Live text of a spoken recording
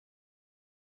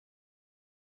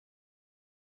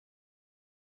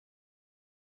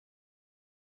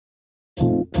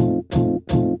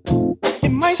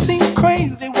might seem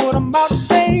crazy what I'm about to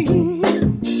say.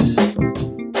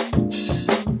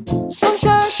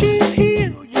 Sunshine, she's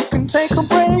here, you can take a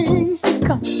break.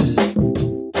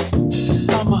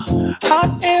 I'm a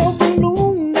hot air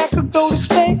balloon that could go to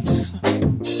space.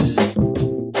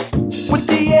 With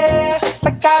the air,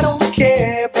 like I don't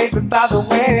care, baby, by the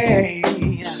way.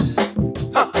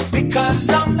 Because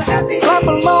I'm happy. Clap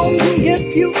along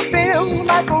if you feel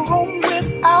like a room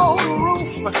without a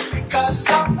roof. Because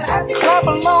I'm happy. Clap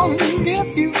along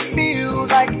if you feel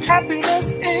like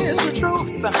happiness is the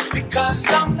truth. Because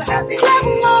I'm happy. Clap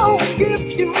along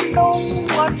if you know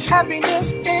what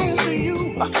happiness is to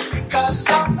you. Because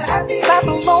I'm happy. Clap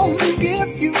along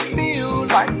if you feel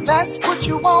like that's what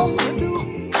you want to do.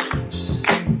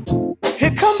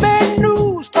 Here come bad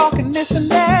news, talking this and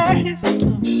that.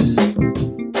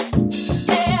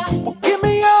 Well, give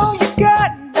me all you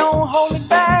got, don't hold it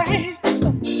back.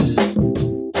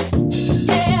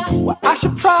 Well, I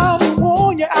should probably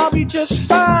warn you, I'll be just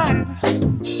fine.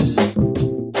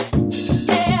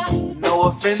 No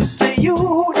offense to you,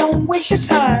 don't waste your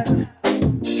time.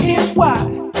 Here's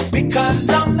why. Because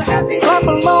I'm happy. Clap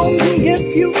along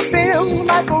if you feel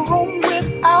like a room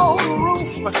without a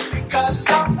roof. Because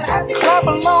I'm happy. Clap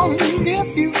along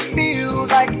if you feel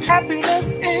like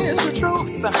happiness is the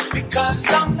truth. Because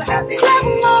I'm happy. Clap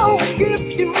along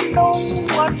if you know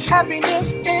what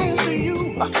happiness is to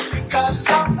you. Because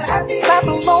I'm happy. Clap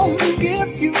along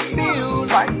if you feel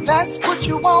like that's what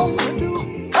you want to do.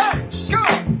 Hey,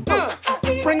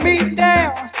 go! Bring me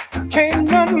down, can't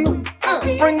none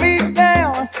bring me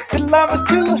down. The love is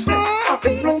too high,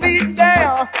 bring me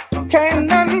down, can't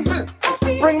none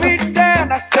bring me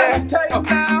down. I said,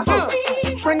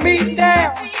 bring me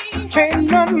down,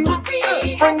 can't none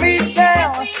bring me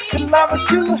down. The love is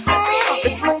too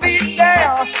high, bring me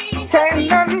down, can't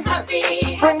none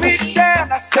bring me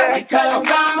down. I said, because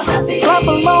I'm happy. Clap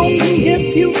along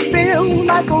if you feel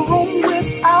like a room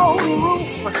without a roof.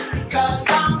 Because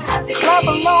I'm happy. Clap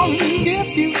along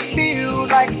if you feel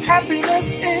like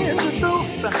happiness is the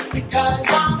truth. Because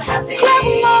I'm happy. Clap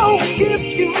along if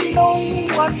you know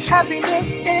what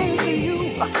happiness is to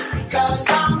you. Because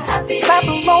I'm happy. Clap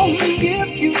along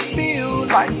if you feel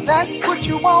like that's what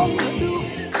you want to do.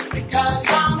 Because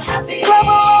I'm happy. Clap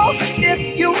along if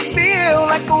you feel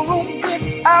like a room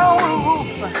without a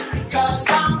roof. Because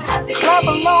I'm happy. Clap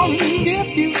along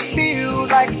if you feel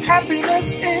like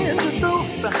happiness is the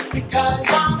truth. Because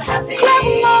I'm happy. Clap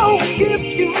along if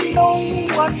you know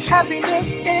what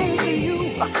happiness is to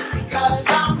you. Because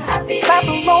I'm happy. Clap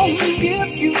along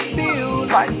if you feel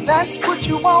like that's what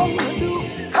you want to do.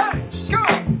 Hey,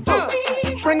 go!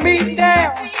 Bring me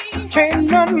down, can't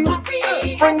none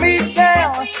bring me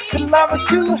down. The love is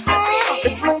too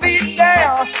high, bring me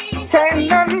down, can't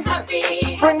none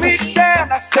bring me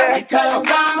down. I said, because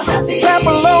I'm happy. Clap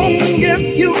along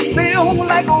if you feel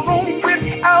like a room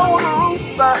without a roof.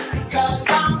 Because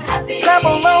I'm happy. Clap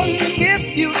along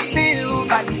if you feel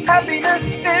like happiness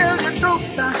is the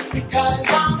truth. Because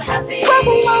I'm happy. Clap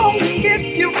along if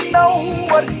you know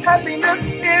what happiness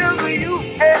is to you.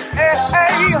 Hey, hey,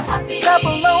 hey. Clap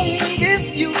along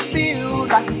if you feel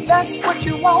like that's what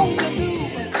you want to do.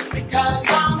 Because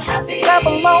I'm happy. Clap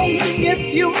along if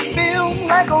you feel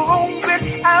like a room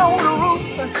without a roof.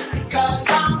 Because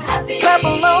I'm happy. Clap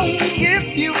along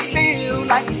if you feel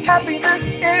like happiness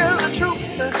is the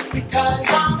truth. Because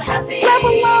I'm happy. Clap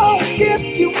along if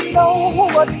you know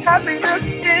what happiness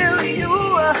is to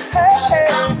you. Hey,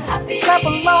 hey. Clap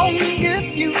along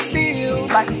if you feel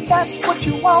like that's what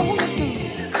you want to do.